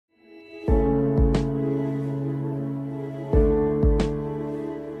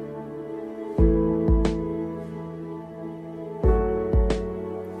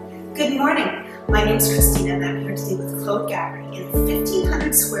name's Christina and I'm here today with Gaboury in a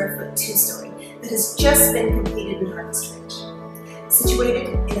 1,500 square foot two-story that has just been completed in Harvest Ridge. Situated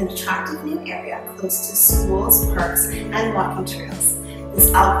in an attractive new area close to schools, parks, and walking trails,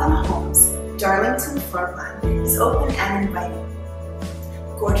 this Alquinn Homes Darlington floor plan is open and inviting.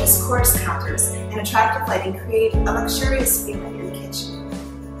 Gorgeous quartz counters and attractive lighting create a luxurious feeling in the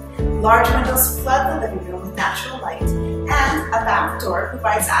kitchen. Large windows flood the living room with natural light, and a back door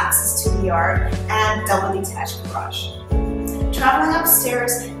provides access to the yard and double detached garage. Traveling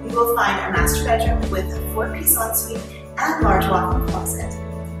upstairs, you will find a master bedroom with a 4-piece ensuite and large walk-in closet,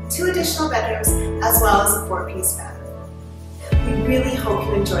 2 additional bedrooms, as well as a 4-piece bath. We really hope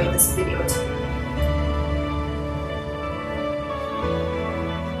you enjoyed this video today.